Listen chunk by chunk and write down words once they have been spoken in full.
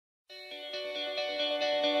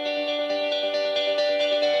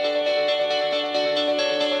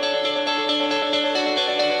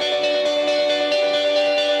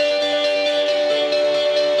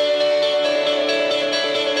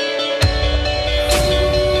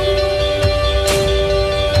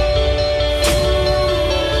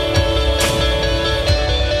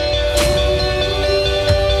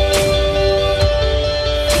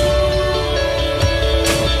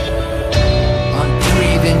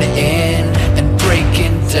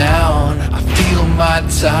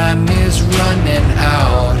time is running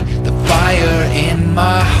out. The fire in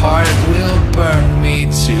my heart will burn me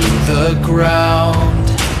to the ground.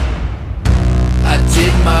 I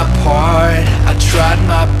did my part, I tried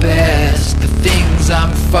my best. The things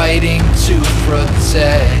I'm fighting to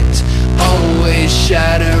protect always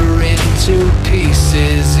shatter into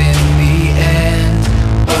pieces in the end.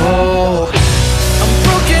 Oh, I'm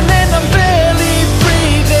broken and I'm barely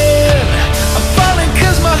breathing. I'm falling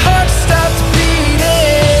cause my heart stopped beating.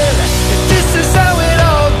 And this is how it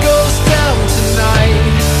all goes down tonight.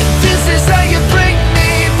 And this is how you bring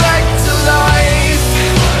me back to life.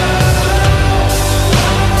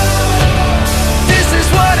 This is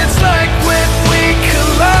what it's like when we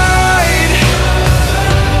collide.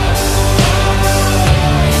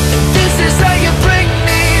 And this is how you bring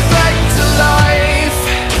me back to life.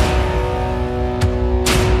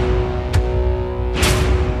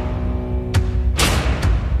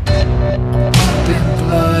 Pumping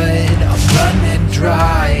blood, I'm running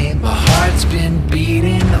dry. My heart's been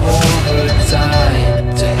beating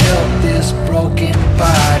overtime to help this broken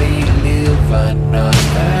body live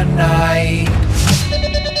another night.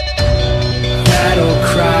 Battle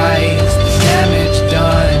cries, the damage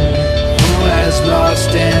done. Who has lost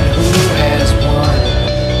and who has won?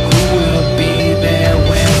 Who will be there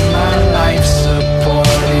when my life support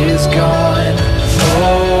is gone?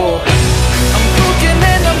 Oh, I'm broken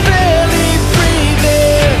and I'm barely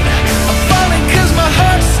breathing. I'm falling cause my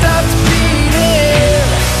heart stopped beating.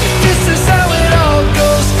 This is how it all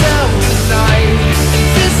goes down tonight.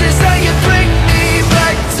 This is how you bring me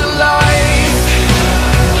back to life.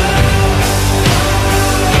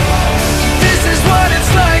 This is what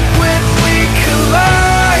it's like when we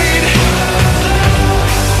collide.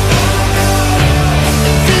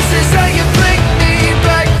 This is how you bring me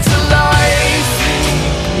back to life.